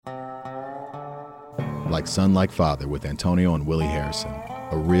Like Son Like Father with Antonio and Willie Harrison.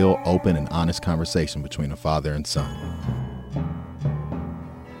 A real, open, and honest conversation between a father and son.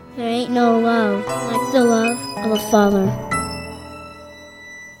 There ain't no love like the love of a father.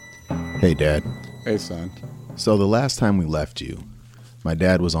 Hey, Dad. Hey, son. So the last time we left you, my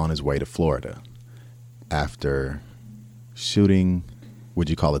dad was on his way to Florida after shooting, would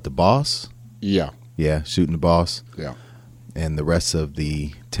you call it the boss? Yeah. Yeah, shooting the boss. Yeah. And the rest of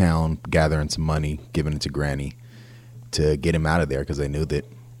the town gathering some money, giving it to Granny to get him out of there because they knew that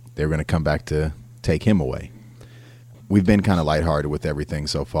they were going to come back to take him away. We've been kind of lighthearted with everything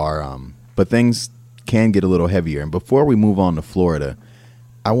so far, but things can get a little heavier. And before we move on to Florida,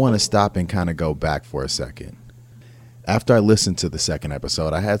 I want to stop and kind of go back for a second. After I listened to the second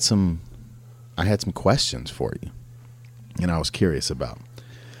episode, I had some questions for you, and I was curious about.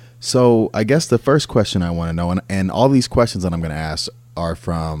 So I guess the first question I want to know, and all these questions that I'm going to ask are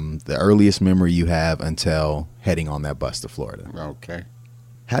from the earliest memory you have until heading on that bus to Florida. Okay.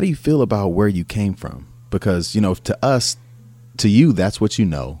 How do you feel about where you came from? Because, to us, to you, that's what you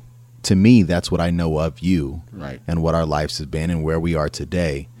know. To me, that's what I know of you. Right. And what our lives have been and where we are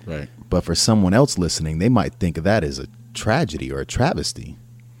today. Right. But for someone else listening, they might think of that as a tragedy or a travesty.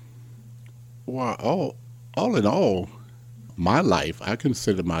 Well, all in all, my life, I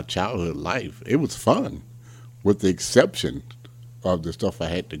consider my childhood life, it was fun, with the exception of the stuff I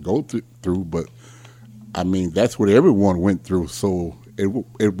had to go through. But, I mean, that's what everyone went through. So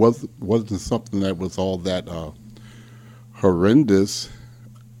it wasn't something that was all that horrendous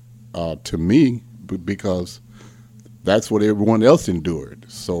to me, because that's what everyone else endured.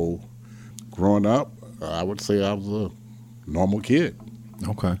 So growing up, I would say I was a normal kid.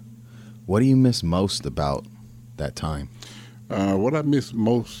 Okay. What do you miss most about that time? What I miss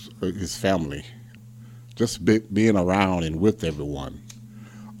most is family. Just being around and with everyone.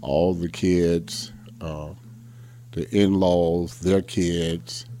 All the kids, the in-laws, their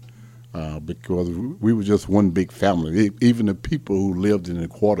kids, because we were just one big family. Even the people who lived in the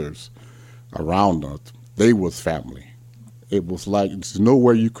quarters around us, they was family. It was like there's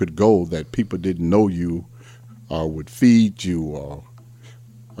nowhere you could go that people didn't know you or would feed you, or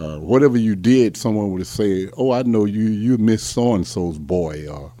whatever you did, someone would say, "Oh, I know you. You miss so-and-so's boy,"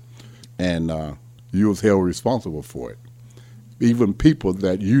 and you was held responsible for it. Even people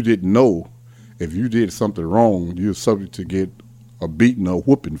that you didn't know, if you did something wrong, you were subject to get a beating or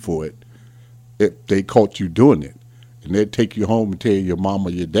whooping for it if they caught you doing it. And they'd take you home and tell your mom or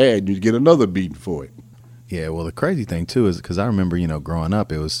your dad, and you'd get another beating for it. Yeah, well, the crazy thing, too, is because I remember, growing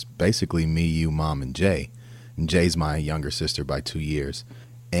up, it was basically me, you, Mom, and Jay. And Jay's my younger sister by 2 years.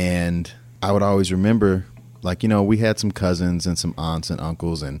 And I would always remember, we had some cousins and some aunts and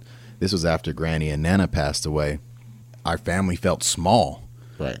uncles, and this was after Granny and Nana passed away. Our family felt small.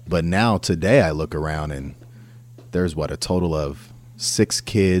 Right. But now, today, I look around, and there's, a total of 6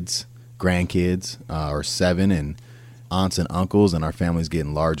 kids, grandkids, or 7, and aunts and uncles, and our family's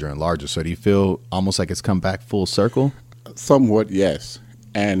getting larger and larger. So do you feel almost like it's come back full circle? Somewhat, yes.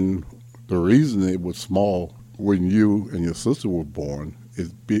 And the reason it was small when you and your sister were born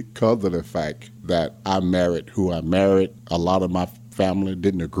is because of the fact that I married who I married. A lot of my family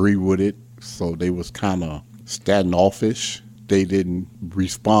didn't agree with it, so they was kind of standoffish. They didn't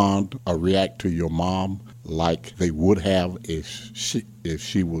respond or react to your mom like they would have if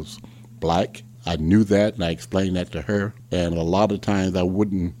she was black. I knew that, and I explained that to her. And a lot of times I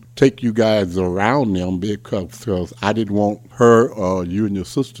wouldn't take you guys around them because I didn't want her or you and your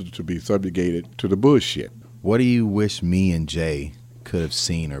sister to be subjugated to the bullshit. What do you wish me and Jay could have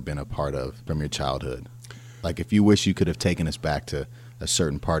seen or been a part of from your childhood? Like, if you wish you could have taken us back to a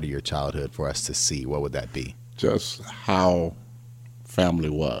certain part of your childhood for us to see, what would that be? Just how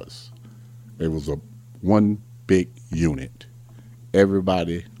family was. It was a one big unit.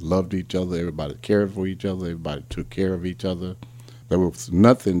 Everybody loved each other. Everybody cared for each other. Everybody took care of each other. There was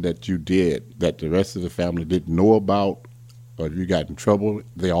nothing that you did that the rest of the family didn't know about, or if you got in trouble,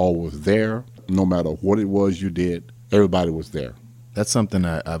 they all was there. No matter what it was you did, everybody was there. That's something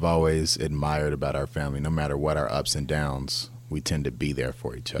I've always admired about our family. No matter what our ups and downs, we tend to be there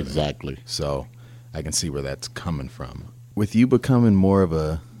for each other. Exactly. So I can see where that's coming from. With you becoming more of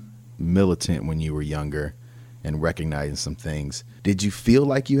a militant when you were younger and recognizing some things, did you feel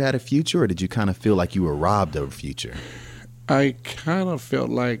like you had a future, or did you kind of feel like you were robbed of a future? I kind of felt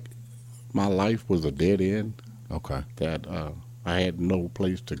like my life was a dead end. Okay. That I had no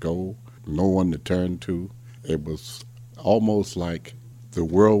place to go, no one to turn to. It was almost like the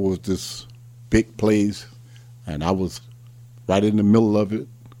world was this big place, and I was right in the middle of it,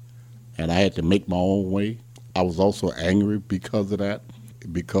 and I had to make my own way. I was also angry because of that.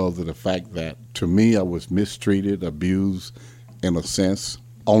 because of the fact that, to me, I was mistreated, abused, in a sense,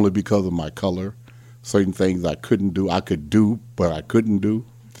 only because of my color. Certain things I couldn't do, I could do, but I couldn't do.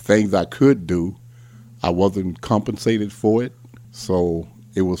 Things I could do, I wasn't compensated for it. So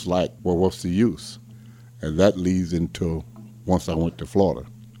it was like, well, what's the use? And that leads into, once I went to Florida,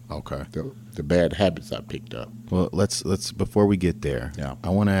 Okay. the bad habits I picked up. Well, let's before we get there, Yeah. I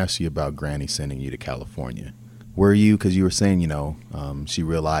want to ask you about Granny sending you to California. Were you, because you were saying, she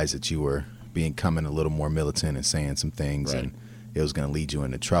realized that you were becoming a little more militant and saying some things, Right. and it was going to lead you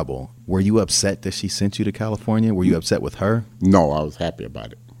into trouble. Were you upset that she sent you to California? Were you upset with her? No, I was happy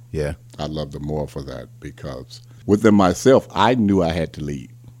about it. Yeah. I loved her more for that because within myself, I knew I had to leave.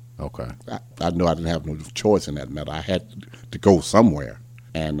 Okay. I knew I didn't have no choice in that matter. I had to go somewhere.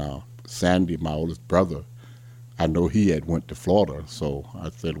 And Sandy, my oldest brother, I know he had went to Florida, so I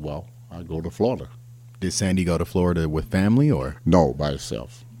said, well, I'll go to Florida. Did Sandy go to Florida with family, or No, by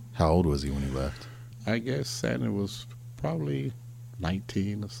himself. how old was he when he left? I guess Sandy was probably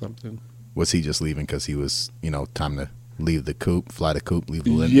 19 or something. Was he just leaving because he was, time to leave the coop, fly the coop, leave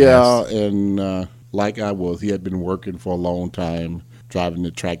the nest? Yeah, and like I was, he had been working for a long time, driving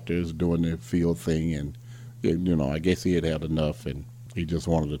the tractors, doing the field thing, and, I guess he had had enough, and he just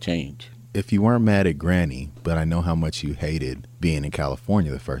wanted to change. If you weren't mad at Granny, but I know how much you hated being in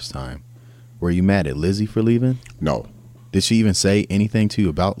California the first time, were you mad at Lizzie for leaving? No. Did she even say anything to you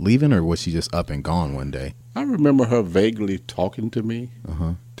about leaving, or was she just up and gone one day? I remember her vaguely talking to me,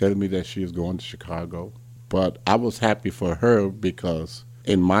 Uh-huh. telling me that she was going to Chicago. But I was happy for her because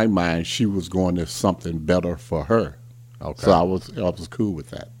in my mind, she was going to something better for her. Okay. So I was cool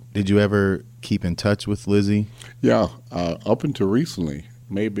with that. Did you ever keep in touch with Lizzie? Yeah, up until recently,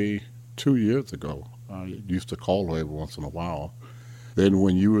 maybe 2 years ago, I used to call her every once in a while. Then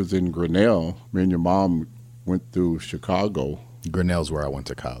when you was in Grinnell, me and your mom went through Chicago. Grinnell's where I went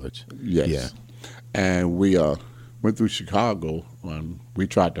to college. Yes. Yeah. And we went through Chicago, and we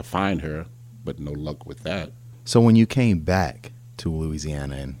tried to find her, but no luck with that. So when you came back to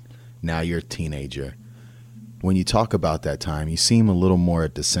Louisiana and now you're a teenager, when you talk about that time, you seem a little more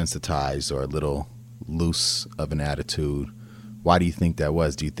desensitized or a little loose of an attitude. Why do you think that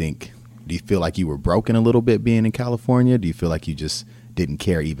was? Do you feel like you were broken a little bit being in California? Do you feel like you just didn't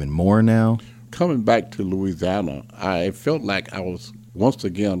care even more now? Coming back to Louisiana, I felt like I was once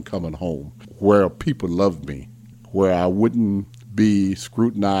again coming home, where people loved me, where I wouldn't be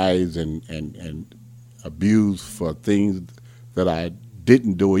scrutinized and abused for things that I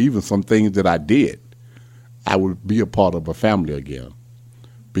didn't do, or even some things that I did. I would be a part of a family again,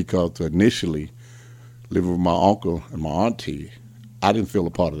 because initially, living with my uncle and my auntie, I didn't feel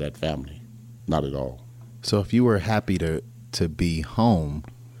a part of that family, not at all. So if you were happy to be home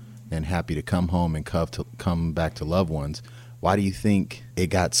and happy to come home and come back to loved ones, why do you think it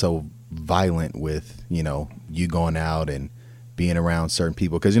got so violent with, you going out and being around certain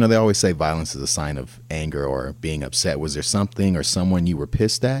people? Because, they always say violence is a sign of anger or being upset. Was there something or someone you were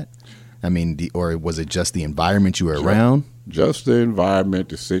pissed at? I mean, or was it just the environment you were around? Just the environment,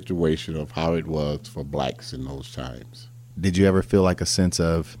 the situation of how it was for blacks in those times. Did you ever feel like a sense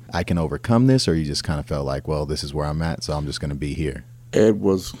of, I can overcome this, or you just kind of felt like, well, this is where I'm at, so I'm just going to be here? It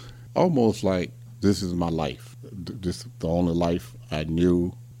was almost like, this is my life. This is the only life I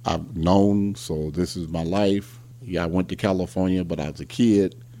knew, I've known, so this is my life. Yeah, I went to California, but I was a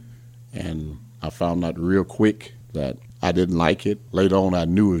kid, and I found out real quick that I didn't like it. Later on, I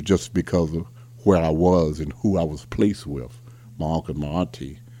knew it was just because of where I was and who I was placed with, my uncle and my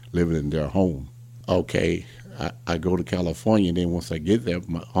auntie, living in their home. Okay, I go to California, and then once I get there,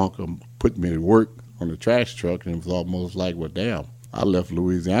 my uncle put me to work on the trash truck, and it was almost like, well, damn, I left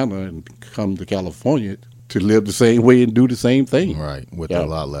Louisiana and come to California to live the same way and do the same thing. Right, with Yeah. a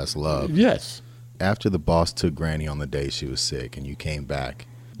lot less love. Yes. After the boss took Granny on the day she was sick and you came back,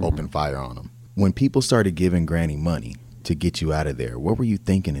 opened fire on him. When people started giving Granny money to get you out of there, what were you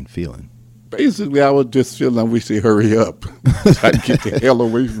thinking and feeling? Basically, I was just feeling like we should hurry up, try to get the hell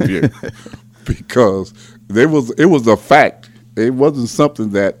away from here, because it was a fact. It wasn't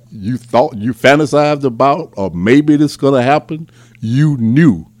something that you thought, you fantasized about, or maybe this going to happen. You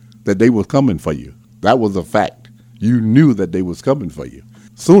knew that they were coming for you. That was a fact. You knew that they was coming for you.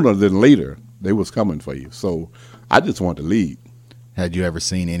 Sooner than later, they was coming for you. So I just wanted to leave. Had you ever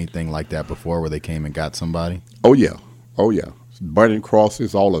seen anything like that before where they came and got somebody? Oh, yeah. Oh, yeah. Burning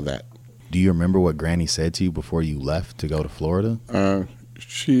crosses, all of that. Do you remember what Granny said to you before you left to go to Florida? I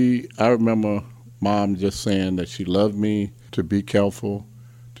remember Mom just saying that she loved me, to be careful,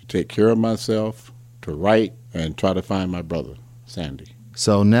 to take care of myself, to write, and try to find my brother, Sandy.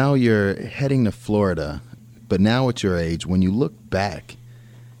 So now you're heading to Florida, but now at your age, when you look back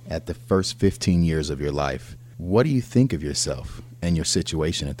at the first 15 years of your life, what do you think of yourself and your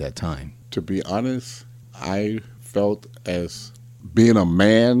situation at that time? To be honest, I felt as being a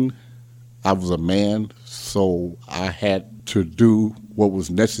man, I was a man, so I had to do what was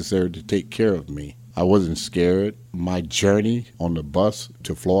necessary to take care of me. I wasn't scared. My journey on the bus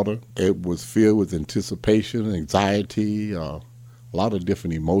to Florida, it was filled with anticipation, anxiety, a lot of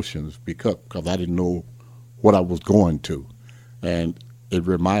different emotions because I didn't know what I was going to. And it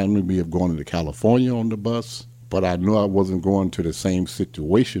reminded me of going to California on the bus, but I knew I wasn't going to the same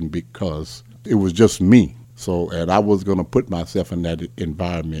situation because it was just me. So, and I was going to put myself in that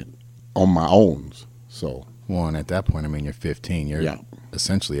environment on my own. So, Well, and at that point, I mean, you're 15. You're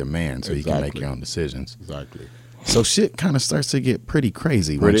essentially a man, so you can make your own decisions. Exactly. So shit kind of starts to get pretty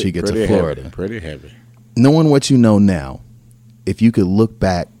crazy once you get to Florida. Pretty heavy. Knowing what you know now, if you could look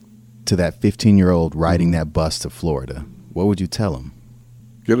back to that 15-year-old riding that bus to Florida, what would you tell him?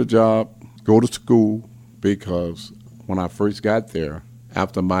 Get a job, go to school, because when I first got there,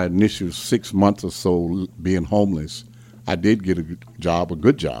 after my initial 6 months or so being homeless, I did get a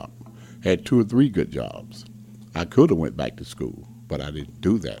good job. Had 2 or 3 good jobs. I could have went back to school, but I didn't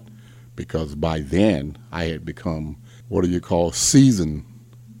do that because by then I had become, seasoned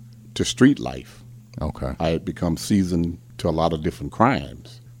to street life. Okay. I had become seasoned to a lot of different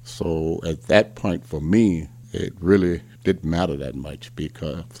crimes. So at that point for me, it really didn't matter that much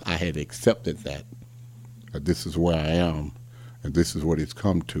because I had accepted that this is where I am and this is what it's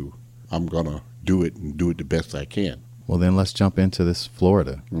come to. I'm going to do it and do it the best I can. Well, then let's jump into this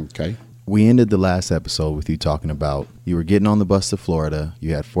Florida. Okay. We ended the last episode with you talking about you were getting on the bus to Florida.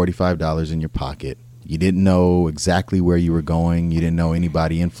 You had $45 in your pocket. You didn't know exactly where you were going. You didn't know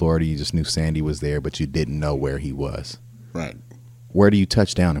anybody in Florida. You just knew Sandy was there, but you didn't know where he was. Right. Where do you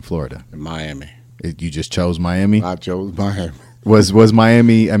touch down in Florida? In Miami. You just chose Miami? I chose Miami. Was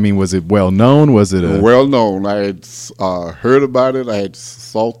Miami, I mean, was it well known? Was it well known? I had heard about it. I had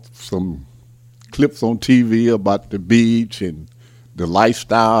saw some clips on TV about the beach and the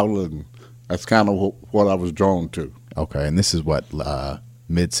lifestyle, and that's kind of what I was drawn to. Okay, and this is what,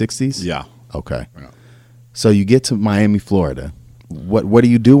 mid-60s? Yeah. Okay. Yeah. So you get to Miami, Florida. What do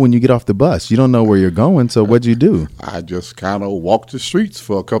you do when you get off the bus? You don't know where you're going, so what'd you do? I just kind of walked the streets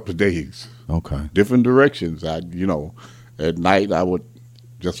for a couple of days. Okay. Different directions. At night I would,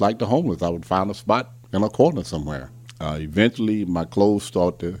 just like the homeless, I would find a spot in a corner somewhere. Eventually my clothes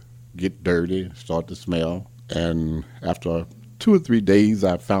start to get dirty, start to smell, and after 2 or 3 days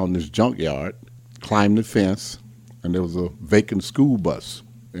I found this junkyard, climbed the fence, and there was a vacant school bus,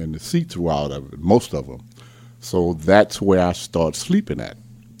 and the seats were out of it, most of them. So that's where I started sleeping at.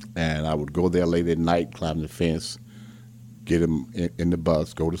 And I would go there late at night, climb the fence, get him in the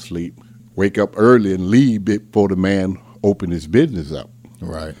bus, go to sleep, wake up early and leave before the man opened his business up.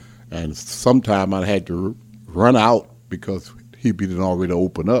 Right. And sometime I had to run out because he'd been already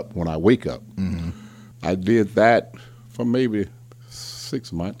open up when I wake up. Mm-hmm. I did that for maybe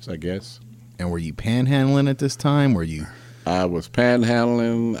 6 months, I guess. And were you panhandling at this time? Were you? I was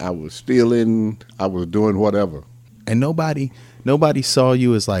panhandling, I was stealing, I was doing whatever. And nobody saw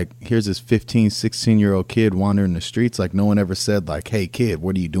you as like, here's this 15, 16-year-old kid wandering the streets. Like no one ever said like, hey kid,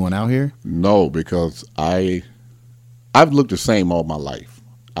 what are you doing out here? No, because I've looked the same all my life.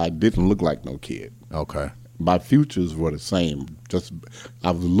 I didn't look like no kid. Okay. My features were the same. Just I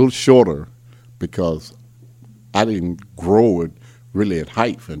was a little shorter because I didn't grow really at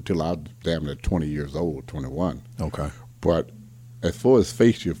height until I was damn near 20 years old, 21. Okay. But as far as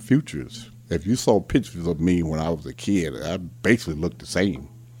facial features, if you saw pictures of me when I was a kid, I basically looked the same.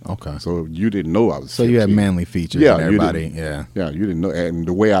 Okay. So you didn't know I was. So you had manly features. Yeah, and everybody. Yeah. Yeah, you didn't know, and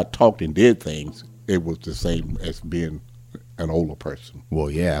the way I talked and did things, it was the same as being an older person. Well,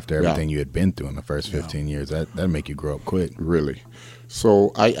 yeah. After everything you had been through in the first 15 years, that'd make you grow up quick. Really.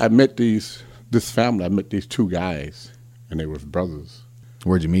 So I met this family. I met these 2 guys, and they were brothers.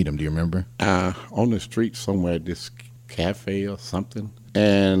 Where'd you meet them? Do you remember? On the street somewhere, at this cafe or something,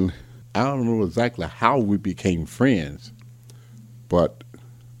 and I don't know exactly how we became friends, but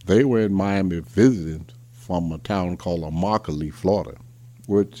they were in Miami visiting from a town called Immokalee, Florida,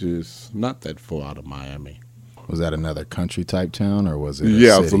 which is not that far out of Miami. Was that another country type town or was it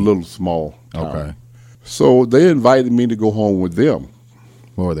Yeah, city? it's a little small town. Okay. So they invited me to go home with them.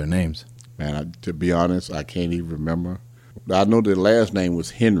 What were their names? Man, to be honest, I can't even remember. I know their last name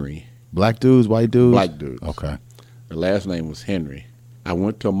was Henry. Black dudes, white dudes? Black dudes. Okay. The last name was Henry. I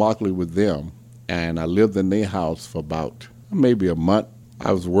went to Immokalee with them, and I lived in their house for about maybe a month.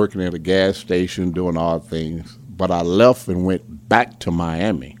 I was working at a gas station doing odd things, but I left and went back to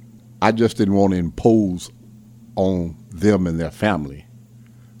Miami. I just didn't want to impose on them and their family.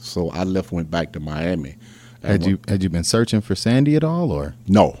 So I went back to Miami. Had you been searching for Sandy at all, or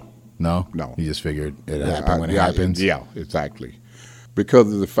No, no? no. You just figured it Yeah, happened when it yeah, happens. Yeah, exactly.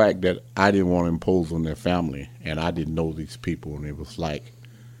 Because of the fact that I didn't want to impose on their family, and I didn't know these people, and it was like,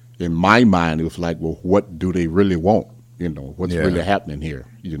 in my mind, it was like, well, what do they really want? What's Yeah. really happening here?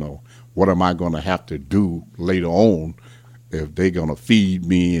 What am I going to have to do later on if they're going to feed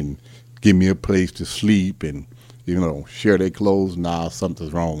me and give me a place to sleep and, share their clothes? Nah,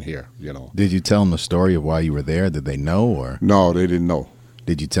 something's wrong here. Did you tell them the story of why you were there? Did they know, or No, they didn't know.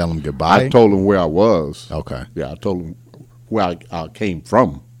 did you tell them goodbye? I told them where I was. Okay. Yeah, I told them where I came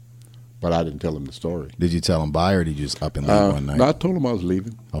from, but I didn't tell them the story. Did you tell them bye, or did you just up and leave one night? No, I told them I was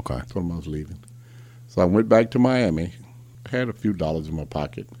leaving. Okay. I told them I was leaving. So I went back to Miami, had a few dollars in my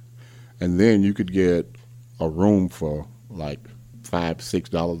pocket, and then you could get a room for like $5,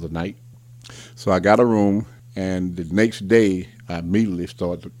 $6 a night. So I got a room, and the next day I immediately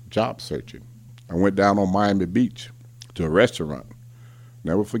started job searching. I went down on Miami Beach to a restaurant.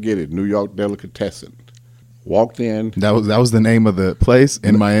 Never forget it, New York Delicatessen. Walked in. That was the name of the place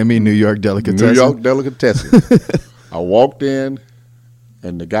in Miami, New York Delicatessen. New York Delicatessen. I walked in,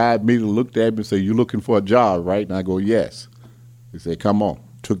 and the guy immediately looked at me and said, "You looking for a job, right?" And I go, "Yes." He said, "Come on."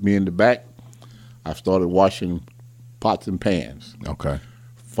 Took me in the back. I started washing pots and pans. Okay.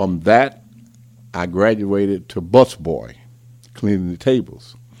 From that, I graduated to busboy, cleaning the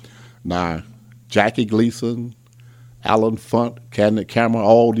tables. Now, Jackie Gleason, Alan Funt, Cabinet Camera,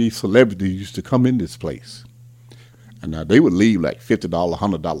 all these celebrities used to come in this place. And now they would leave like $50,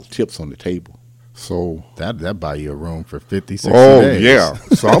 $100 tips on the table. So That buy you a room for 50, 60 oh days. yeah.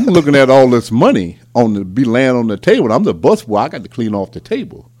 So I'm looking at all this money be laying on the table. I'm the busboy. I got to clean off the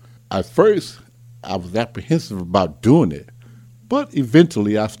table. At first, I was apprehensive about doing it, but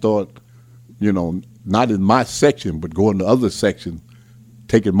eventually I started, not in my section, but going to other sections,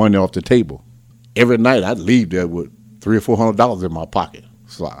 taking money off the table. Every night I'd leave there with $300 or $400 in my pocket.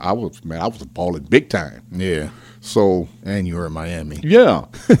 So I was balling big time. Yeah. So And you were in Miami. yeah.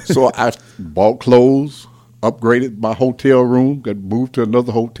 So I bought clothes, upgraded my hotel room, got moved to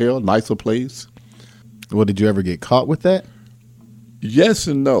another hotel, nicer place. Well, did you ever get caught with that? Yes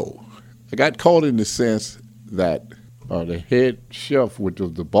and no. I got caught in the sense that the head chef, which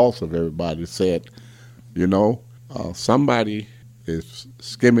was the boss of everybody, said, somebody is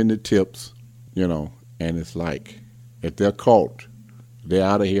skimming the tips, and it's like, if they're caught, they're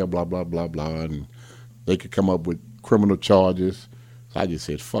out of here, blah, blah, blah, blah, and they could come up with criminal charges. So I just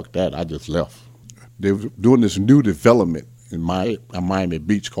said, fuck that. I just left. They were doing this new development in Miami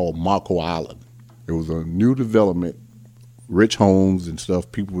Beach called Marco Island. It was a new development, rich homes and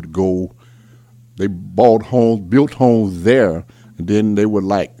stuff. People would go. They bought homes, built homes there, and then it was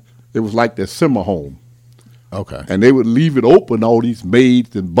like their summer home. Okay. And they would leave it open. All these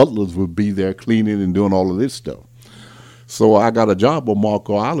maids and butlers would be there cleaning and doing all of this stuff. So I got a job on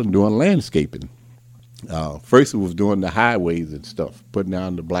Marco Island doing landscaping. First, it was doing the highways and stuff, putting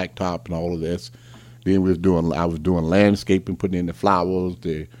down the blacktop and all of this. Then I was doing landscaping, putting in the flowers,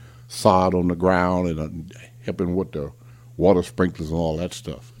 the sod on the ground, and helping with the water sprinklers and all that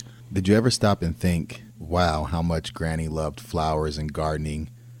stuff. Did you ever stop and think, wow, how much Granny loved flowers and gardening?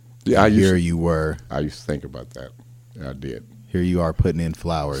 Yeah, You were. I used to think about that. I did. Here you are putting in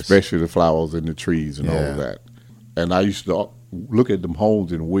flowers. Especially the flowers and the trees and all of that. And I used to look at them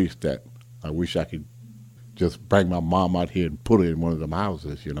homes and wish I could just bring my mom out here and put her in one of them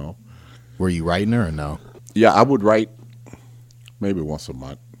houses, Were you writing her or no? Yeah, I would write maybe once a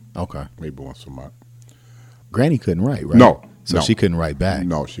month. Okay. Maybe once a month. Granny couldn't write, right? No. So she couldn't write back?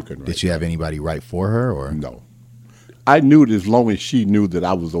 No, she couldn't write Did she have anybody write for her? Or No. I knew that as long as she knew that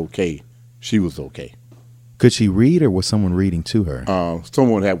I was okay, she was okay. Could she read, or was someone reading to her?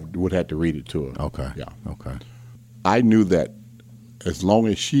 Someone would have to read it to her. Okay. Yeah. Okay. I knew that as long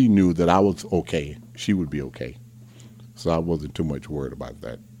as she knew that I was okay, she would be okay. So I wasn't too much worried about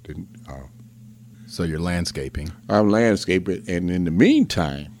that. So you're landscaping. I'm landscaping, and in the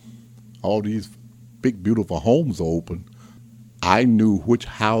meantime, all these big, beautiful homes are open. I knew which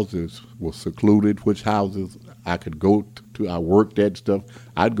houses were secluded, which houses I could go to. I worked at stuff.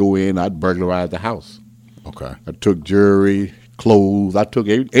 I'd go in, I'd burglarize the house. Okay. I took jewelry, clothes. I took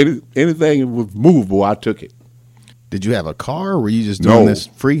anything that was movable, I took it. Did you have a car, or were you just doing this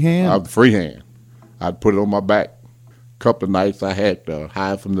freehand? I was freehand. I'd put it on my back. Couple of nights I had to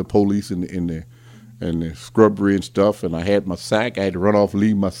hide from the police in the scrubbery and stuff, and I had my sack. I had to run off and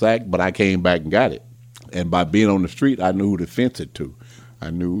leave my sack, but I came back and got it. And by being on the street, I knew who to fence it to. I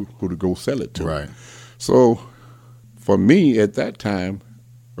knew who to go sell it to. Right. So for me at that time,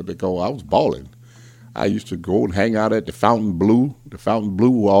 I was balling. I used to go and hang out at the Fountain Blue. The Fountain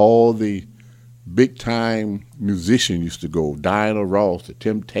Blue where all the big time musicians used to go. Diana Ross, the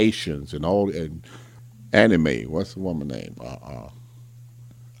Temptations, and anime. What's the woman name?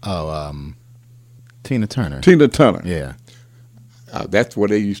 Tina Turner. Tina Turner. Yeah. That's where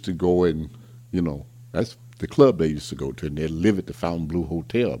they used to go, and that's the club they used to go to, and they live at the Fountain Blue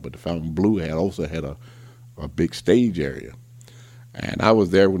Hotel. But the Fountain Blue also had a big stage area, and I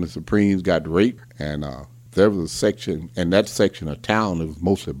was there when the Supremes got raped, and there was a section, in that section of town that was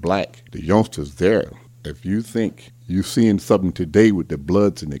mostly black. The youngsters there, if you think you're seeing something today with the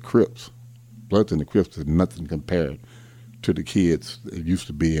Bloods and the Crips is nothing compared to the kids that used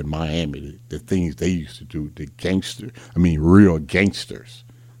to be in Miami, the things they used to do, real gangsters.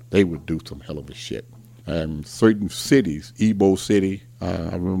 They would do some hell of a shit. And certain cities, Ebo City,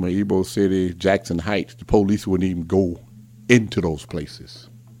 I remember Ebo City, Jackson Heights, the police wouldn't even go into those places.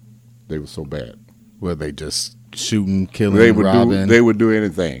 They were so bad. Were they just shooting, killing, robbing? They would do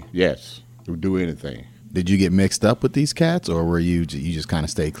anything, yes. They would do anything. Did you get mixed up with these cats, or were you just kind of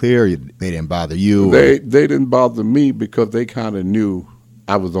stay clear? They didn't bother you? They didn't bother me because they kind of knew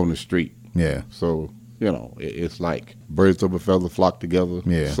I was on the street. Yeah. So, it's like birds of a feather flock together.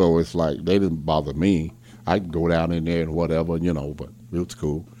 Yeah. So it's like they didn't bother me. I could go down in there and whatever, but it was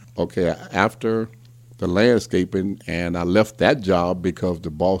cool. Okay, after the landscaping, and I left that job because the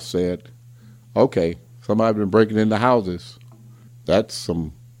boss said, okay, somebody been breaking into houses. That's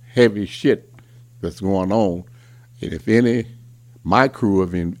some heavy shit that's going on, and if my crew have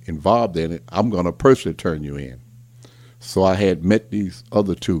been involved in it, I'm going to personally turn you in. So I had met these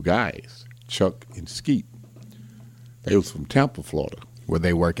other two guys, Chuck and Skeet. They was from Tampa, Florida. Were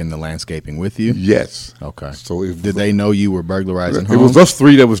they working the landscaping with you? Yes. Okay. So did they know you were burglarizing homes? It was us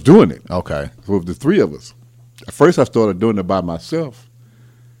three that was doing it. Okay. So it was the three of us. At first I started doing it by myself,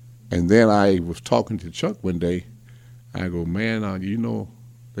 and then I was talking to Chuck one day. I go, man,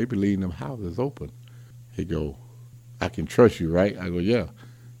 they be leaving them houses open. He go, I can trust you, right? I go, yeah.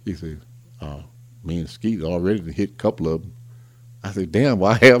 He said, me and Skeet already hit a couple of them. I said, damn,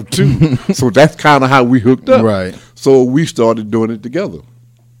 well, I have too. So that's kind of how we hooked up. Right. So we started doing it together.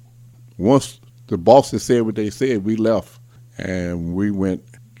 Once the bosses said what they said, we left, and we went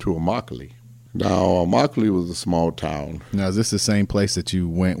to Immokalee. Now, Immokalee was a small town. Now, is this the same place that you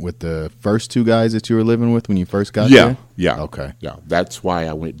went with the first two guys that you were living with when you first got there? Yeah. Okay. Yeah, that's why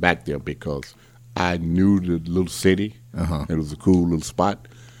I went back there, because I knew the little city. Uh-huh. It was a cool little spot.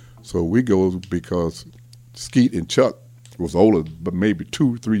 So we go because Skeet and Chuck was older, but maybe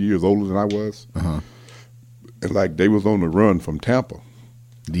 2-3 years older than I was. Uh-huh. And like they was on the run from Tampa.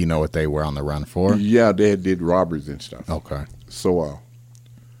 Do you know what they were on the run for? Yeah, they did robberies and stuff. Okay. So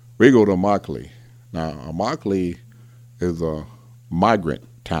we go to Immokalee. Now, Immokalee is a migrant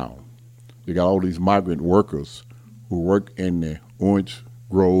town. You got all these migrant workers who work in the orange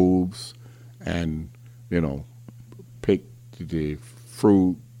groves and, pick the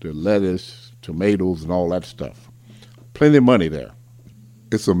fruit, the lettuce, tomatoes, and all that stuff. Plenty of money there.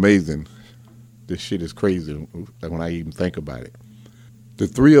 It's amazing. This shit is crazy when I even think about it. The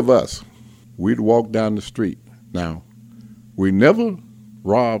three of us, we'd walk down the street. Now, we never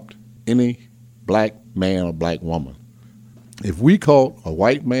robbed any black man or black woman. If we caught a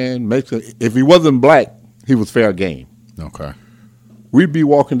white man, Mexican, if he wasn't black, he was fair game. Okay. We'd be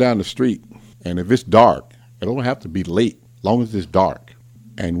walking down the street, and if it's dark, it don't have to be late, as long as it's dark,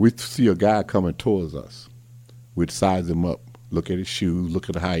 and we see a guy coming towards us. We'd size him up, look at his shoes, look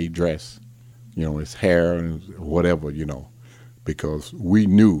at how he dressed, his hair and whatever, because we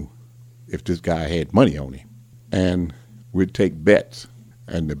knew if this guy had money on him. And we'd take bets,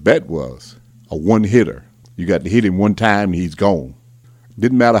 and the bet was a one-hitter. You got to hit him one time, and he's gone.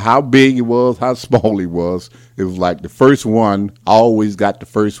 Didn't matter how big he was, how small he was. It was like the first one, I always got the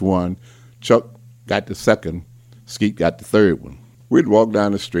first one. Chuck got the second. Skeet got the third one. We'd walk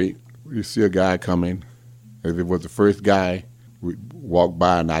down the street. We'd see a guy coming. If it was the first guy, we'd walk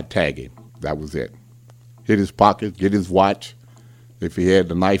by and I'd tag him. That was it. Hit his pocket, get his watch. If he had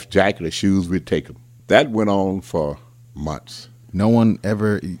the nice jacket or shoes, we'd take him. That went on for months. No one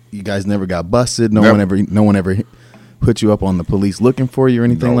ever, you guys never got busted? No Never. one ever put you up on the police looking for you or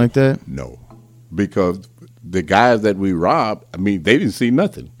anything like that? No, because the guys that we robbed, they didn't see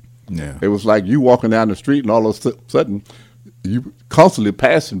nothing. Yeah. It was like you walking down the street and all of a sudden you constantly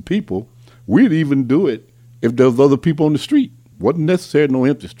passing people. We'd even do it if there was other people on the street. Wasn't necessarily no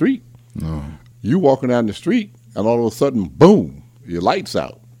empty street. No. You walking down the street and all of a sudden, boom, your lights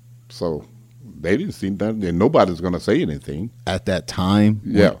out. So they didn't see nothing, and nobody's going to say anything. At that time,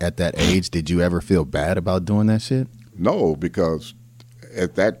 Yeah. at that age, did you ever feel bad about doing that shit? No, because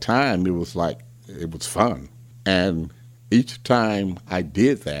at that time it was like it was fun. And each time I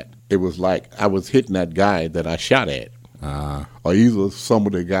did that, it was like I was hitting that guy that I shot at. Or either some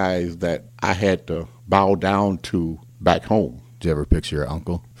of the guys that I had to bow down to back home. Did you ever picture your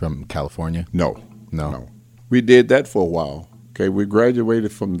uncle from California? No. No. We did that for a while. Okay, we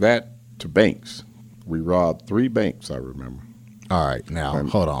graduated from that to banks. We robbed 3 banks, I remember. All right, now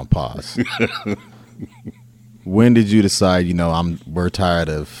hold on, pause. When did you decide, we're tired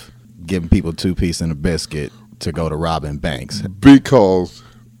of giving people 2 pieces and a biscuit to go to robbing banks? Because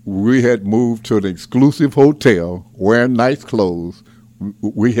we had moved to an exclusive hotel, wearing nice clothes.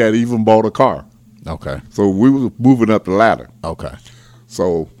 We had even bought a car. Okay. So we was moving up the ladder. Okay.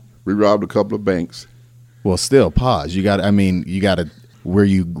 So we robbed a couple of banks. Well, still, pause. Were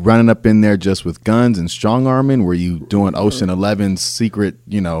you running up in there just with guns and strong arming? Were you doing Ocean 11's secret,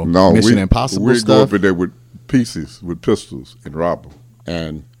 Mission Impossible we'd stuff? Go up in there with pistols, and rob them.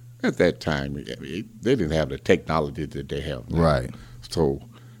 And at that time, they didn't have the technology that they have now. Right. So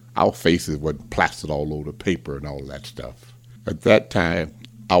our faces were plastered all over the paper and all that stuff. At that time,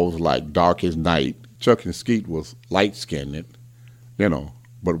 I was like dark as night. Chuck and Skeet was light-skinned,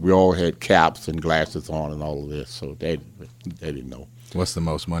 but we all had caps and glasses on and all of this, so they didn't know. What's the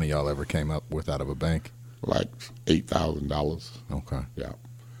most money y'all ever came up with out of a bank? Like $8,000. Okay. Yeah,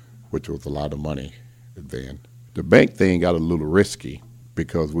 which was a lot of money then. The bank thing got a little risky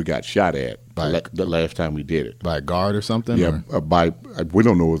because we got shot at the last time we did it. By a guard or something? Yeah, we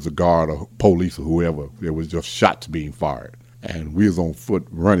don't know if it was a guard or police or whoever. There was just shots being fired. And we was on foot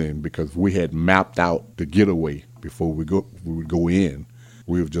running because we had mapped out the getaway before we would go in.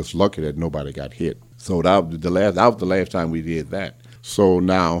 We were just lucky that nobody got hit. So that was the last time we did that. So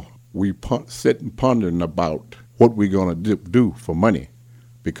now we sit and pondering about what we're going to do for money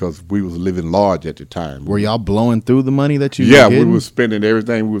because we was living large at the time. Were y'all blowing through the money that you were getting? Yeah, we was spending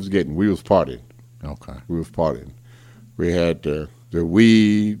everything we was getting. We was partying. Okay. We was partying. We had the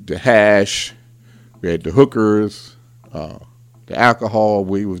weed, the hash, we had the hookers, the alcohol.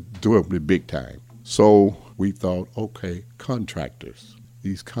 We was doing it big time. So we thought, okay, contractors.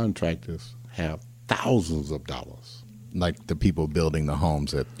 These contractors have thousands of dollars. Like the people building the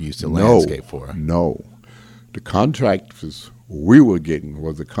homes that you used to landscape for? No. The contractors we were getting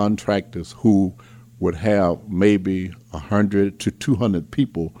was the contractors who would have maybe 100 to 200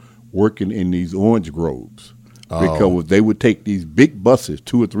 people working in these orange groves. Because they would take these big buses,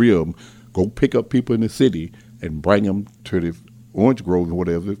 2 or 3 of them, go pick up people in the city and bring them to the orange groves or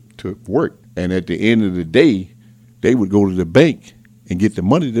whatever to work. And at the end of the day, they would go to the bank and get the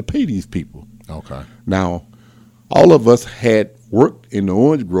money to pay these people. Okay. Now, all of us had worked in the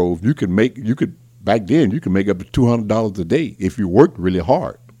orange grove. Back then you could make up to $200 a day if you worked really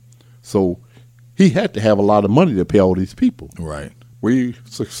hard. So he had to have a lot of money to pay all these people. Right. We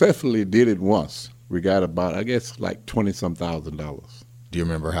successfully did it once. We got about, I guess, like $20-some thousand. Do you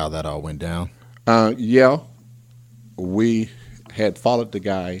remember how that all went down? Yeah. We had followed the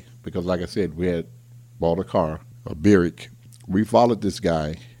guy because, like I said, we had bought a car, a Buick. We followed this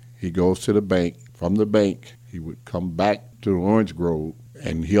guy. He goes to the bank. From the bank, he would come back to the orange grove,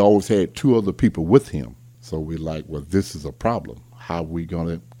 and he always had 2 other people with him. So we're like, well, this is a problem. How are we going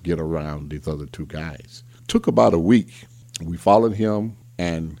to get around these other 2 guys? Took about a week. We followed him,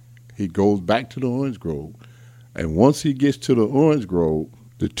 and he goes back to the orange grove. And once he gets to the orange grove,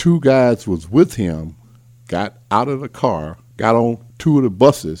 the 2 guys was with him, got out of the car, got on 2 of the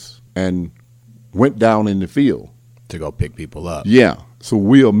buses, and went down in the field. To go pick people up. Yeah. So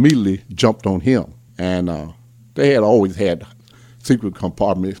we immediately jumped on him. And they had always had secret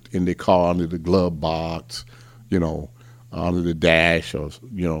compartments in their car under the glove box, under the dash or,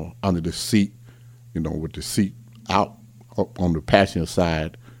 under the seat, with the seat out up on the passenger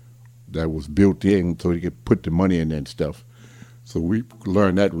side that was built in so you could put the money in there and stuff. So we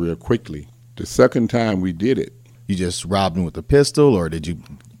learned that real quickly. The second time we did it. You just robbed him with a pistol, or did you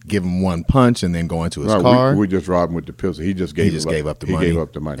give him one punch and then go into his car? We just robbed him with the pistol. He just gave up the money. He gave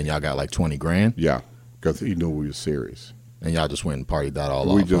up the money. And y'all got like $20,000? Yeah, because he knew we were serious. And y'all just went and partied that all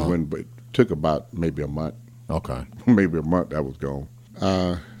off? We just went, but it took about maybe a month. Okay. Maybe a month that was gone.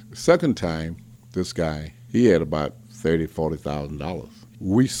 Second time, this guy, he had about $30,000, $40,000.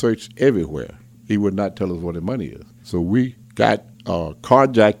 We searched everywhere. He would not tell us where the money is. So we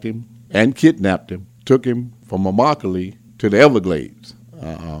carjacked him and kidnapped him, took him from Immokalee to the Everglades,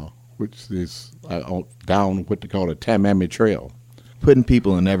 which is down what they call the Tamami Trail. Putting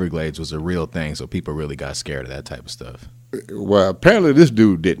people in Everglades was a real thing, so people really got scared of that type of stuff. Well, apparently this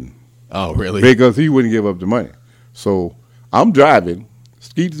dude didn't. Oh, really? Because he wouldn't give up the money. So I'm driving,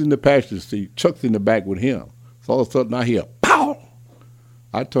 Skeet's in the passenger seat, Chuck's in the back with him. So all of a sudden I hear, pow!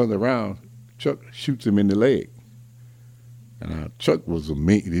 I turned around, Chuck shoots him in the leg. And Chuck was a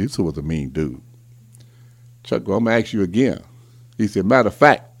mean dude. Chuck, I'm going to ask you again. He said, matter of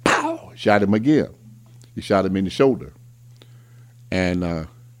fact, pow, shot him again. He shot him in the shoulder. And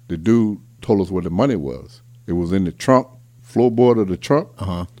the dude told us where the money was. It was in the trunk, floorboard of the trunk.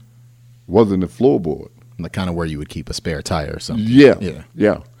 Uh-huh. Wasn't the floorboard. Like kind of where you would keep a spare tire or something.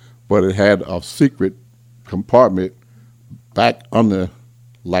 Yeah. But it had a secret compartment back under,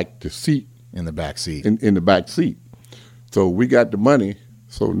 like, the seat. In the back seat. In the back seat. So we got the money.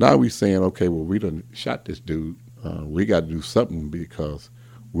 So now we saying, okay, well, we done shot this dude. We got to do something because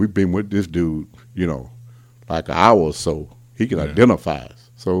we've been with this dude, like an hour or so. He can identify us.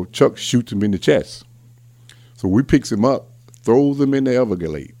 So Chuck shoots him in the chest. So we picks him up, throws him in the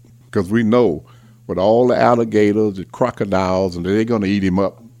Everglades because we know with all the alligators, the crocodiles, and they're going to eat him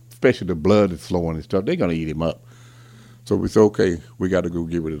up, especially the blood that's flowing and stuff. They're going to eat him up. So we said, okay, we got to go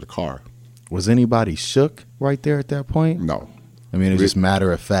get rid of the car. Was anybody shook right there at that point? No. I mean, it's just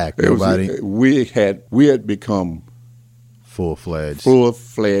matter of fact. We had become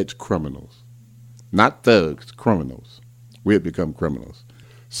full-fledged criminals. Not thugs, criminals. We had become criminals.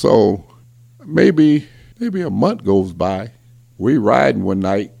 So maybe a month goes by. We riding one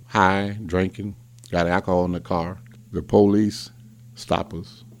night, high, drinking, got alcohol in the car. The police stop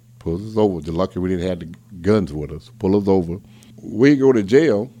us, pull us over. The lucky we didn't have the guns with us. Pull us over. We go to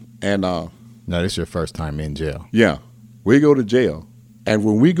jail, and now this is your first time in jail. Yeah, we go to jail, and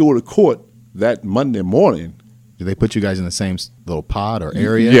when we go to court that Monday morning, do they put you guys in the same little pod or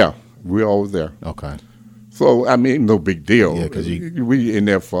area? Yeah, we're always there. Okay. So I mean, no big deal. Yeah, because we in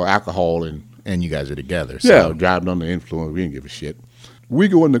there for alcohol and you guys are together. So. Yeah, driving under the influence, we didn't give a shit. We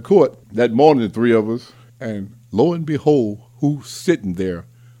go into court that morning, the three of us, and lo and behold, who's sitting there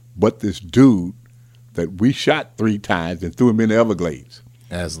but this dude that we shot 3 times and threw him in the Everglades.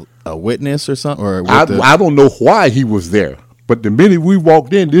 As a witness or something? Or I don't know why he was there, but the minute we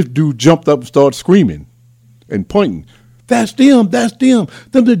walked in, this dude jumped up and started screaming and pointing. That's them, them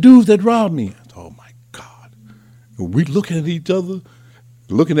the dudes that robbed me. Oh, my God. And we looking at each other,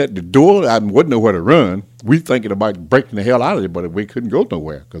 looking at the door. I wasn't nowhere to run. We thinking about breaking the hell out of it, but we couldn't go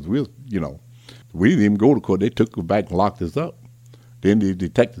nowhere because we didn't even go to court. They took us back and locked us up. Then the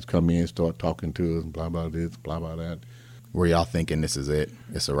detectives come in and start talking to us, blah, blah, this, blah, blah, that. Were y'all thinking this is it?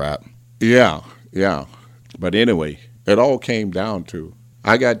 It's a wrap? Yeah. But anyway, it all came down to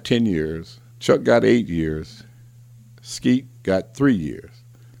I got 10 years, Chuck got 8 years, Skeet got 3 years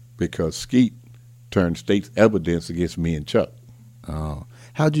because Skeet turned state's evidence against me and Chuck. Oh.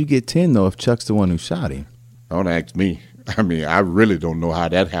 How'd you get 10, though, if Chuck's the one who shot him? Don't ask me. I mean, I really don't know how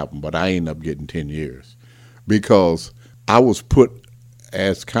that happened, but I ended up getting 10 years because I was put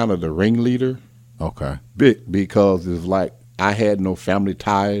as kind of the ringleader. Okay. Because it's like I had no family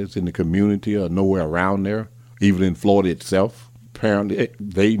ties in the community or nowhere around there, even in Florida itself. Apparently,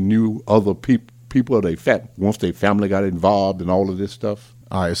 they knew other people. Once their family got involved and all of this stuff.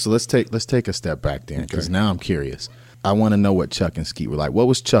 All right, so let's take a step back then, because now I'm curious. I want to know what Chuck and Skeet were like. What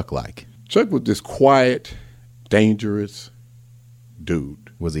was Chuck like? Chuck was this quiet, dangerous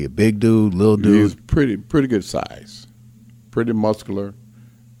dude. Was he a big dude, little dude? He was pretty good size, pretty muscular.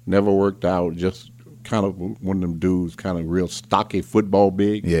 Never worked out, just kind of one of them dudes, kind of real stocky, football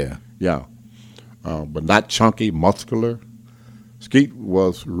big. Yeah. But not chunky, muscular. Skeet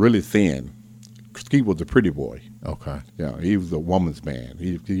was really thin. Skeet was a pretty boy. Okay. Yeah, he was a woman's man.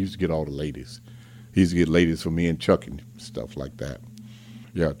 He used to get all the ladies. He used to get ladies for me and Chuck and stuff like that.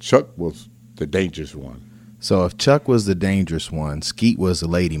 Yeah, Chuck was the dangerous one. So if Chuck was the dangerous one, Skeet was the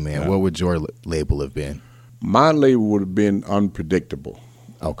lady man, what would your label have been? My label would have been unpredictable.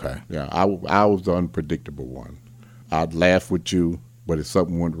 Okay. Yeah, I was the unpredictable one. I'd laugh with you, but if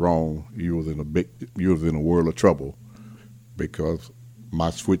something went wrong, you was in a world of trouble because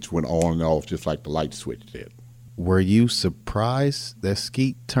my switch went on and off just like the light switch did. Were you surprised that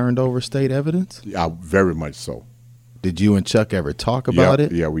Skeet turned over state evidence? Yeah, very much so. Did you and Chuck ever talk about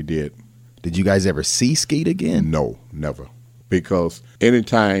it? Yeah, we did. Did you guys ever see Skeet again? No, never. Because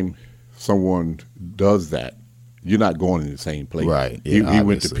anytime someone does that, you're not going in the same place. Right. Yeah, he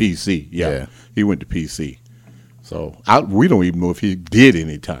went to PC. Yeah. He went to PC. So we don't even know if he did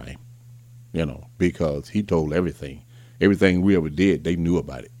any time, because he told everything. Everything we ever did, they knew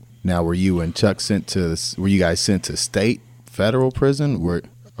about it. Now, were you and Chuck were you guys sent to state, federal prison? We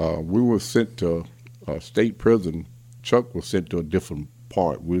were sent to state prison. Chuck was sent to a different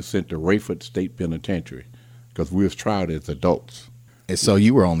part. We were sent to Rayford State Penitentiary because we was tried as adults. And so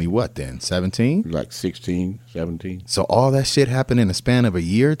you were only what then, 17? Like 16, 17. So all that shit happened in the span of a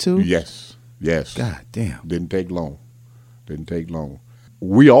year or two? Yes. God damn. Didn't take long.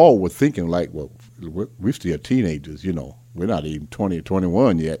 we all were thinking like, well, we're still teenagers, We're not even 20 or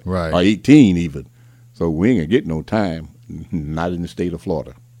 21 yet, Right. or 18 even. So we ain't going to get no time, not in the state of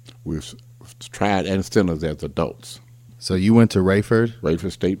Florida. We've tried and sinners as adults. So you went to Rayford?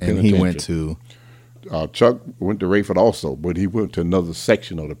 Rayford State And Penitentiary. he went to... Chuck went to Rayford also, but he went to another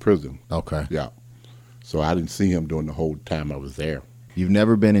section of the prison. Okay. Yeah. So I didn't see him during the whole time I was there. You've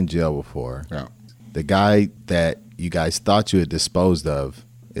never been in jail before. Yeah. The guy that you guys thought you had disposed of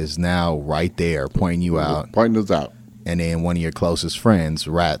is now right there pointing you out. Pointing us out. And then one of your closest friends,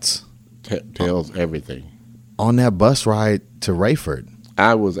 Rats, Tells everything. on that bus ride to Rayford.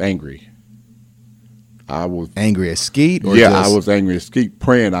 I was angry. I was Angry at Skeet? Or I was angry at Skeet,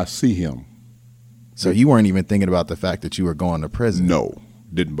 praying I see him. So you weren't even thinking about the fact that you were going to prison? No,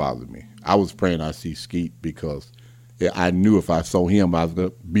 didn't bother me. I was praying I see Skeet because I knew if I saw him, I was going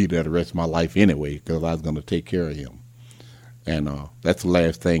to be there the rest of my life anyway because I was going to take care of him. And that's the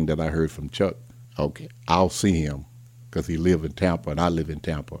last thing that I heard from Chuck. Okay, I'll see him because he lives in Tampa and I live in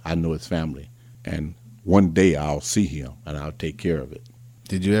Tampa. I know his family. And one day I'll see him and I'll take care of it.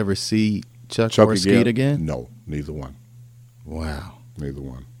 Did you ever see Chuck or again? Skeet again? No, neither one. Wow. Neither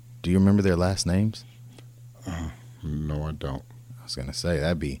one. Do you remember their last names? No, I don't. I was going to say,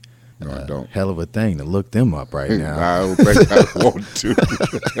 that'd be No, I don't. hell of a thing to look them up right now. I don't think I want to.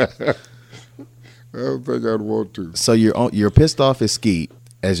 I don't think I'd want to. So you're pissed off at Skeet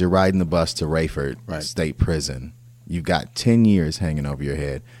as you're riding the bus to Rayford Right. State Prison. You've got 10 years hanging over your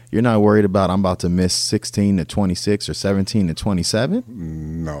head. You're not worried about I'm about to miss 16 to 26 or 17 to 27?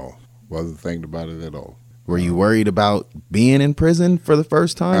 No, wasn't thinking about it at all. Were you worried about being in prison for the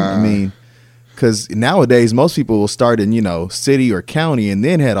first time? I mean, because nowadays most people will start in, city or county and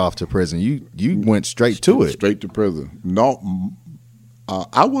then head off to prison. You went straight to it. Straight to prison. No,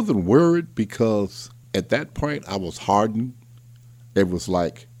 I wasn't worried because at that point I was hardened. It was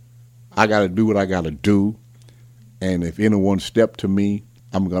like, I got to do what I got to do. And if anyone stepped to me,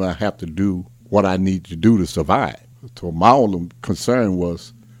 I'm going to have to do what I need to do to survive. So my only concern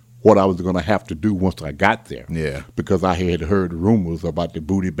was what I was going to have to do once I got there. Yeah. Because I had heard rumors about the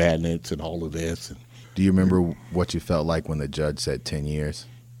booty bandits and all of this. And Do you remember what you felt like when the judge said 10 years?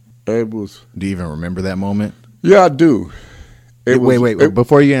 it was, Do you even remember that moment? yeah, I do. Wait.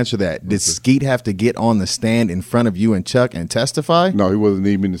 Before you answer that, did Skeet have to get on the stand in front of you and Chuck and testify? No, he wasn't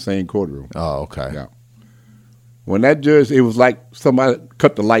even in the same courtroom. Oh, okay. Yeah. When that judge, it was like somebody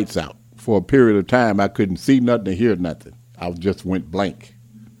cut the lights out. For a period of time, I couldn't see nothing or hear nothing. I just went blank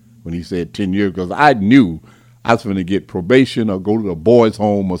when he said 10 years because I knew I was going to get probation or go to the boys'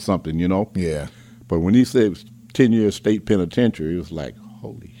 home or something, Yeah. But when he said 10 years state penitentiary, it was like,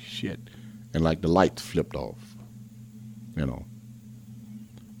 holy shit. And like the lights flipped off,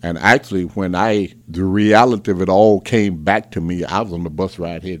 And actually, when the reality of it all came back to me, I was on the bus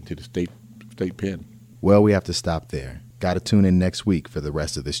ride heading to the state pen. Well, we have to stop there. Got to tune in next week for the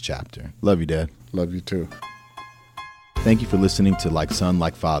rest of this chapter. Love you, Dad. Love you too. Thank you for listening to Like Son,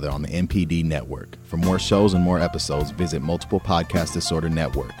 Like Father on the MPD Network. For more shows and more episodes, visit Multiple Podcast Disorder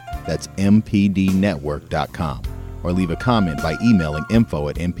Network. That's mpdnetwork.com. Or leave a comment by emailing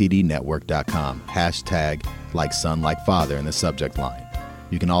info@mpdnetwork.com. # Like Son, Like Father in the subject line.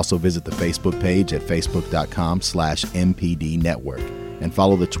 You can also visit the Facebook page at facebook.com/mpdnetwork and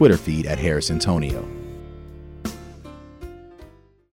follow the Twitter feed at Harris Antonio.